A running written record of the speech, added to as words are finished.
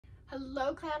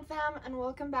Hello clan fam and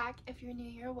welcome back. If you're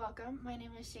new here, welcome. My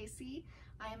name is Shaycie.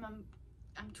 I'm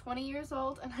 20 years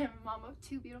old and I'm a mom of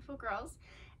two beautiful girls,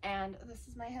 and this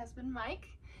is my husband Mike.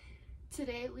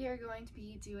 Today we are going to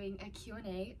be doing a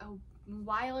Q&A. A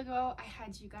while ago I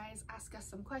had you guys ask us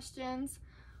some questions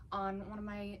on one of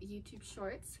my YouTube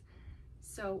shorts,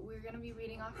 so we're going to be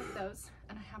reading off of those,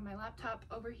 and I have my laptop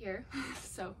over here.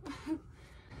 So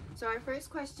our first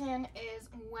question is,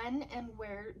 when and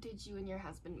where did you and your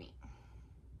husband meet?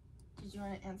 Did you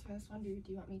want to answer this one? Do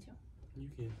you want me to? You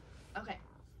can. Okay.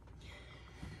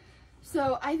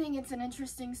 So I think it's an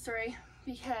interesting story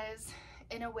because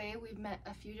in a way we've met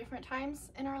a few different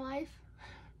times in our life.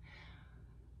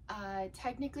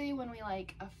 Technically when we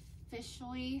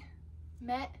officially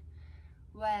met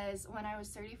was when I was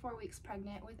 34 weeks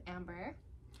pregnant with Amber.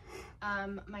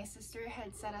 My sister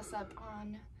had set us up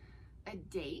on a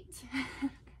date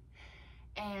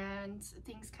and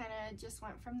things kind of just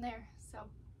went from there. So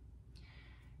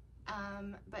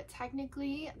but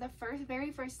technically the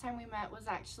very first time we met was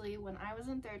actually when I was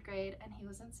in 3rd grade and he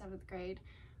was in 7th grade.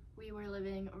 We were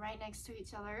living right next to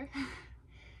each other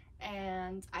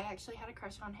and I actually had a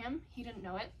crush on him. He didn't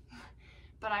know it,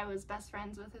 but I was best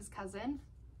friends with his cousin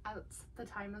at the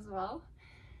time as well.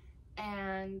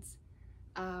 And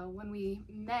when we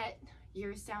met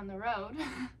years down the road,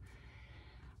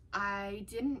 I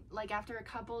didn't, after a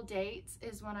couple dates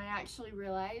is when I actually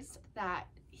realized that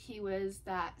he was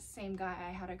that same guy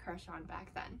I had a crush on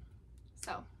back then.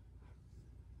 So,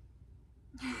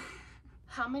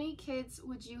 how many kids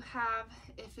would you have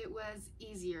if it was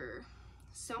easier?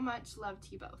 So much love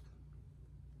to you both.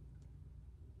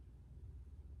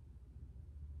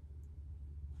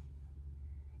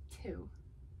 2.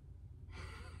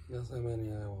 Guess how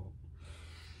many I want.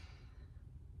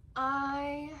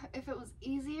 If it was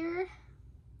easier,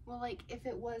 well, if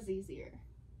it was easier.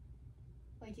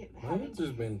 My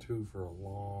answer's been 2 for a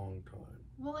long time.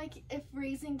 Well, if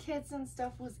raising kids and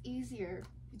stuff was easier,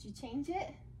 would you change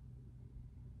it?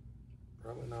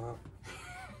 Probably not.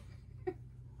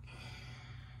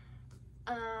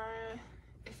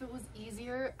 If it was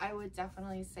easier, I would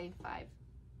definitely say 5.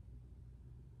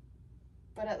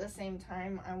 But at the same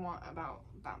time, I want about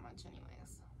that much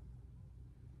anyways.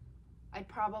 I'd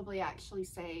probably actually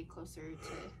say closer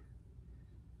to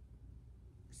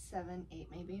 7, 8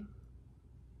 maybe.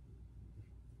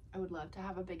 I would love to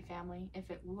have a big family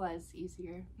if it was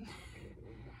easier.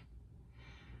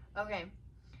 Okay,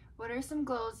 what are some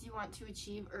goals you want to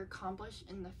achieve or accomplish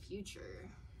in the future?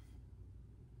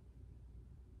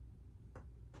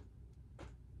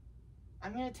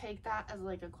 I'm gonna take that as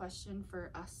a question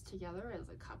for us together as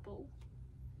a couple.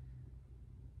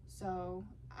 So,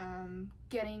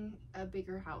 getting a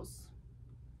bigger house.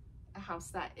 A house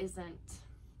that isn't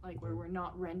where we're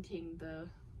not renting the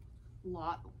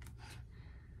lot.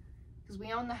 Because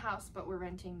we own the house, but we're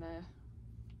renting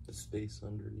the space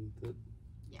underneath it.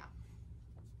 Yeah.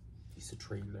 Piece of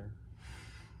trailer.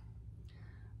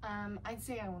 I'd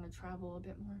say I want to travel a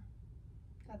bit more.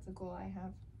 That's a goal I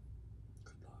have.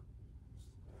 Good luck.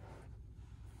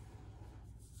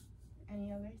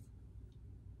 Any others?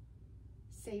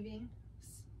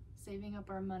 Saving up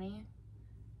our money.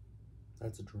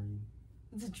 That's a dream.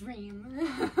 It's a dream.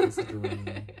 It's a dream.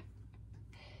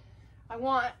 I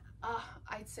want,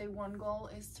 I'd say one goal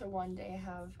is to one day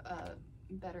have a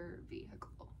better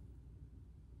vehicle.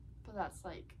 But that's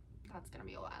gonna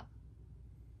be a while.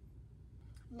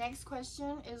 Next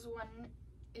question is, when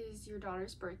is your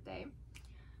daughter's birthday?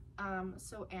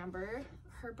 So Amber,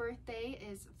 her birthday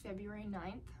is February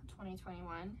 9th,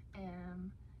 2021,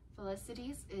 and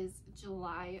Felicity's is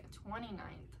July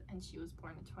 29th, and she was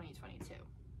born in 2022.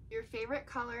 Your favorite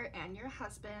color and your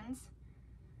husband's,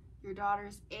 your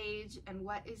daughter's age, and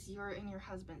what is your and your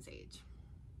husband's age?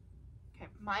 Okay,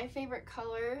 my favorite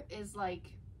color is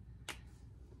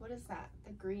what is that?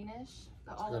 The greenish?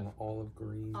 The olive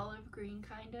green. Olive green,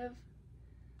 kind of.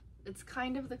 It's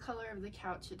kind of the color of the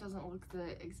couch. It doesn't look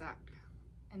the exact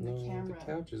in the camera. The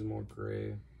couch is more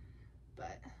gray.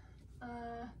 But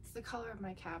it's the color of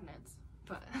my cabinets.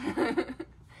 But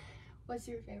what's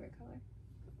your favorite color?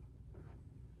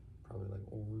 Probably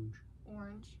orange.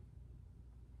 Orange.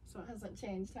 So it hasn't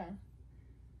changed, huh?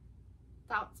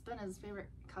 That's been his favorite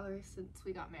color since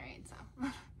we got married, so.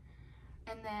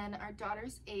 And then our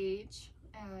daughter's age,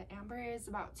 Amber is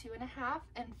about 2.5,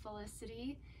 and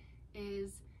Felicity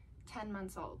is 10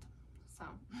 months old, so.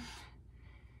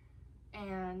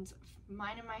 And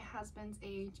mine and my husband's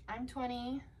age, I'm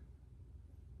 20.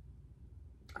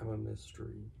 I'm a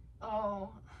mystery. Oh,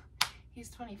 he's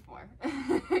 24.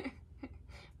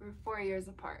 We're 4 years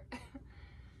apart.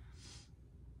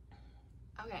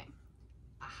 Okay,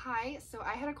 Hi, so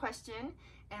I had a question,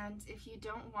 and if you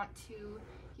don't want to,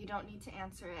 you don't need to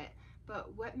answer it.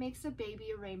 But what makes a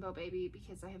baby a rainbow baby?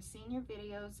 Because I have seen your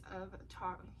videos of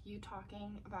you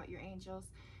talking about your angels,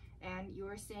 and you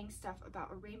were saying stuff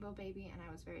about a rainbow baby, and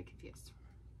I was very confused.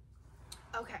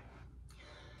 Okay,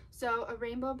 so a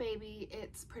rainbow baby,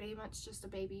 it's pretty much just a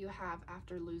baby you have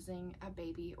after losing a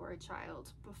baby or a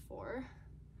child before.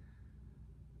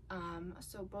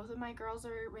 So both of my girls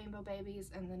are rainbow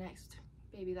babies, and the next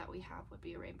baby that we have would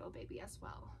be a rainbow baby as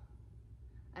well.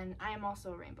 And I am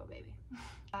also a rainbow baby.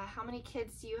 How many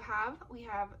kids do you have? We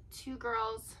have 2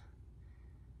 girls.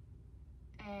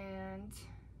 And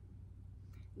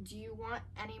do you want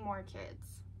any more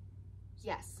kids?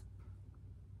 Yes.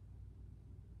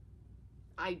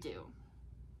 I do.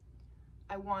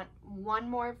 I want 1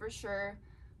 more for sure,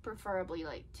 preferably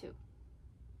like 2.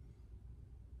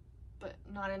 But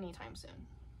not anytime soon.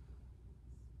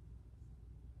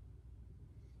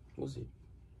 We'll see.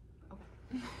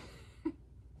 Okay.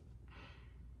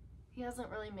 He hasn't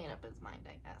really made up his mind,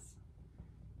 I guess.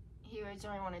 He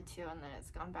originally wanted 2, and then it's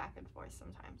gone back and forth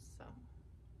sometimes, so.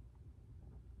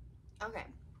 Okay.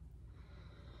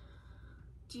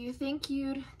 Do you think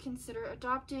you'd consider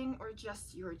adopting or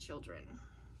just your children?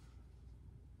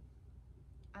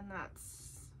 And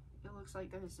it looks like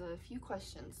there's a few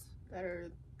questions that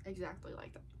are exactly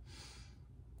like that.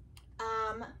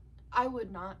 I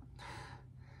would not.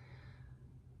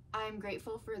 I'm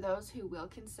grateful for those who will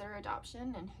consider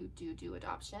adoption and who do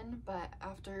adoption, but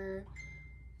after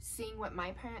seeing what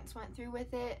my parents went through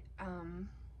with it,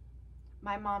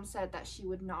 my mom said that she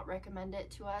would not recommend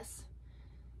it to us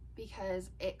because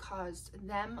it caused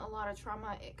them a lot of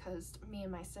trauma. It caused me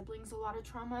and my siblings a lot of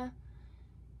trauma.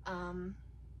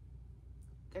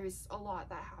 There's a lot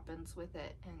that happens with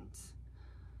it, and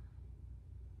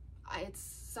it's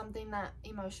something that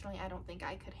emotionally I don't think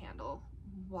I could handle,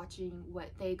 watching what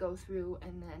they go through,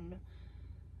 and then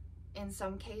in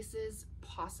some cases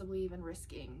possibly even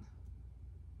risking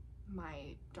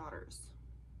my daughters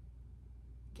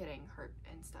getting hurt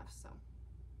and stuff. So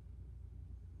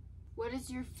what is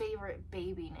your favorite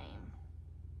baby name?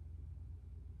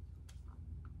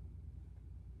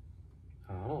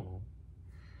 I don't know.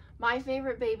 My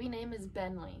favorite baby name is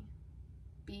Bentley.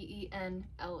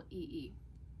 Benlee.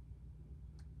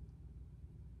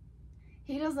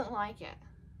 He doesn't like it.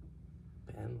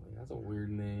 Bentley, that's a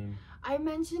weird name. I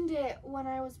mentioned it when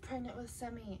I was pregnant with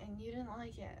Semi, and you didn't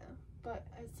like it, but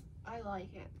I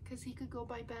like it because he could go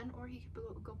by Ben or he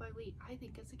could go by Lee. I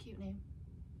think it's a cute name.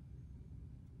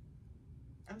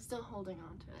 I'm still holding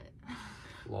on to it.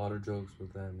 A lot of jokes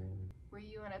with that name. Were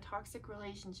you in a toxic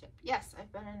relationship? Yes,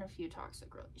 I've been in a few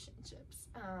toxic relationships.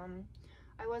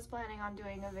 I was planning on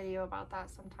doing a video about that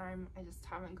sometime. I just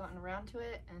haven't gotten around to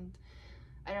it, and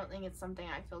I don't think it's something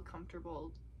I feel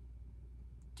comfortable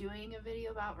doing a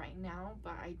video about right now,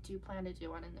 but I do plan to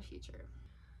do one in the future.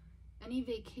 Any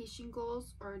vacation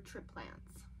goals or trip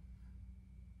plans?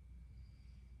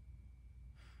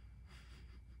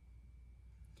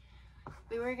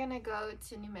 We were gonna go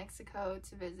to New Mexico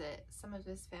to visit some of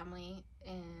his family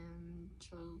in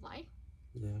July.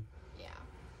 Yeah.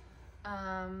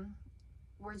 Yeah.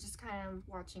 We're just kind of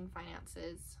watching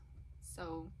finances,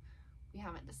 so we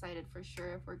haven't decided for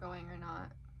sure if we're going or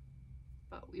not,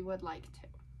 but we would like to.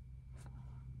 So.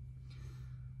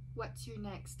 What's your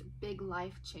next big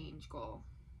life change goal?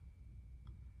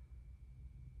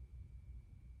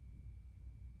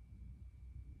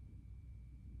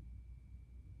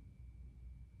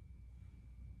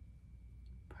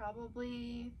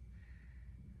 Probably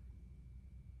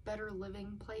better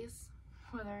living place,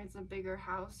 whether it's a bigger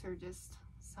house or just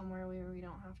somewhere where we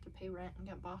don't have to pay rent and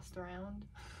get bossed around.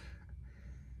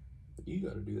 You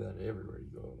gotta do that everywhere you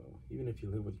go, though, even if you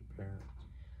live with your parents.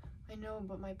 I know,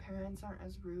 but my parents aren't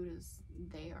as rude as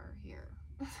they are here.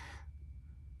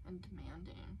 And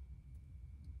demanding.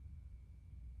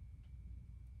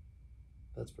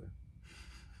 That's fair.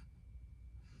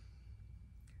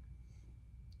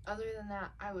 Other than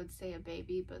that, I would say a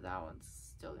baby, but that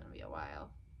one's still gonna be a while.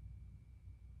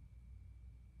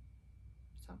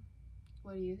 So,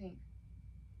 what do you think?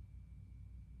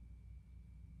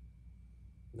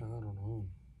 I don't know.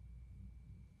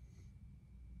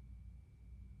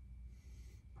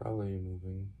 Probably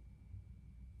moving.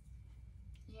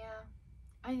 Yeah,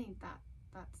 I think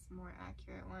that's a more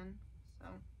accurate one. So,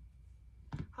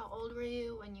 how old were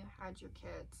you when you had your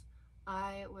kids?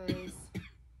 I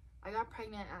got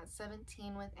pregnant at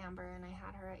 17 with Amber, and I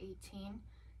had her at 18,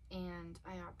 and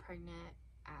I got pregnant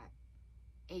at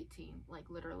 18, like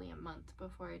literally a month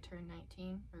before I turned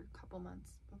 19, or a couple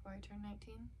months before I turned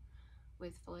 19,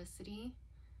 with Felicity.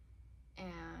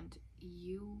 And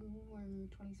you were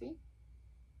 23?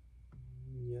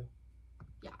 Yeah.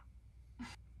 Yeah.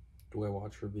 Do I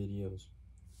watch her videos?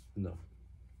 No.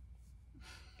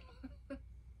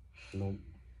 Nope.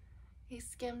 He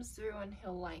skims through and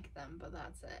he'll like them, but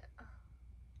that's it.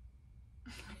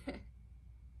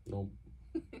 Nope.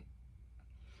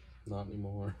 Not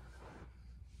anymore.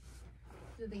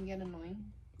 Do they get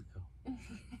annoying?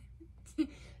 Yeah.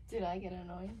 Did I get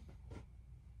annoying?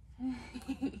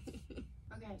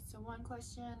 Okay, so one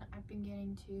question I've been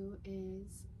getting to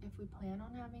is if we plan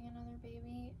on having another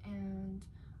baby, and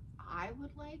I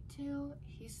would like to.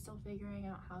 He's still figuring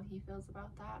out how he feels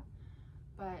about that,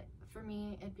 but for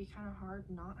me it'd be kind of hard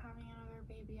not having another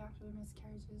baby after the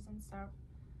miscarriages and stuff.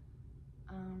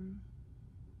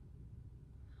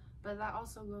 But that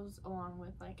also goes along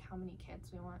with like how many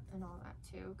kids we want and all that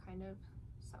too, kind of.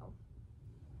 So,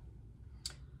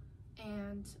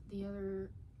 and the other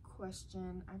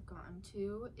question I've gotten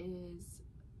to is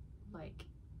like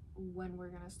when we're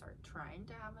gonna start trying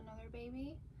to have another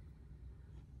baby.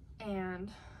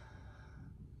 And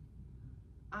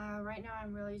right now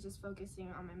I'm really just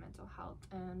focusing on my mental health,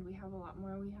 and we have a lot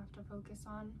more we have to focus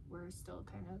on. We're still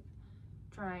kind of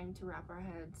trying to wrap our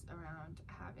heads around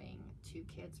having 2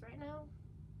 kids right now.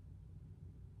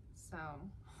 So,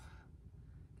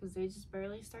 because they just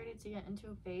barely started to get into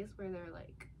a phase where they're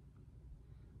like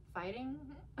fighting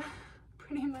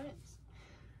pretty much,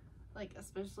 like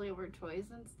especially over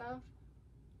toys and stuff.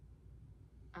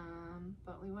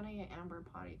 But we want to get Amber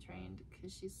potty trained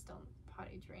because she's still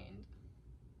potty trained.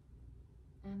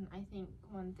 And I think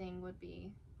one thing would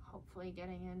be hopefully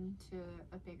getting into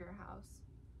a bigger house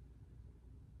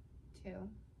too.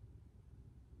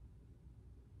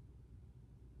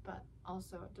 But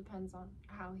also it depends on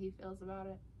how he feels about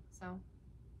it. So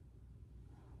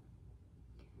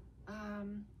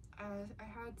I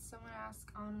had someone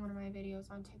ask on one of my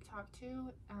videos on TikTok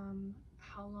too,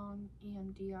 how long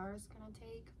EMDR is gonna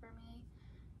take for me,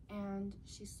 and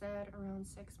she said around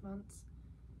 6 months,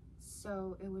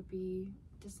 so it would be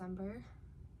December.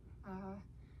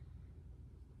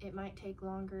 It might take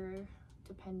longer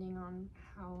depending on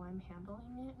how I'm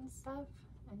handling it and stuff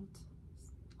and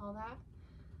all that.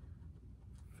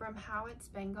 From how it's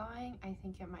been going, I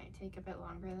think it might take a bit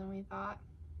longer than we thought,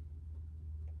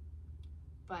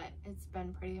 but it's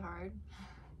been pretty hard.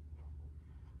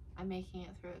 I'm making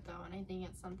it through it though, and I think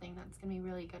it's something that's gonna be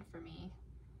really good for me.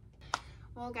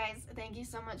 Well guys, thank you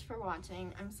so much for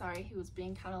watching. I'm sorry he was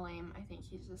being kind of lame. I think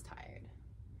he's just tired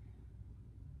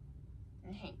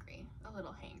and hangry, a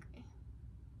little hangry.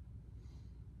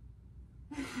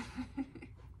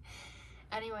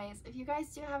 Anyways, if you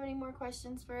guys do have any more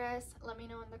questions for us, let me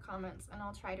know in the comments and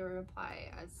I'll try to reply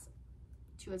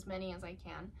to as many as I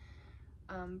can.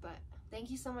 But thank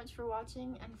you so much for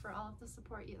watching and for all of the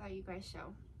support that you guys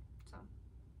show. So,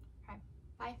 okay,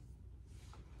 bye.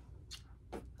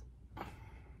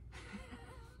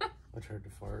 I tried to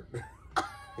fart.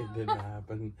 It didn't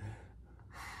happen.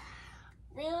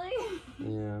 Really?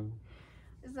 Yeah.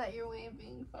 Is that your way of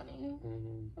being funny?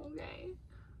 Okay.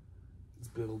 It's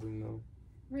building though.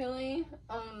 Really?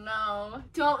 Oh no.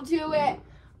 Don't do it!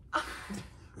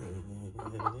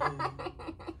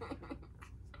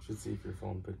 Should see if your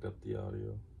phone picked up the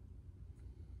audio.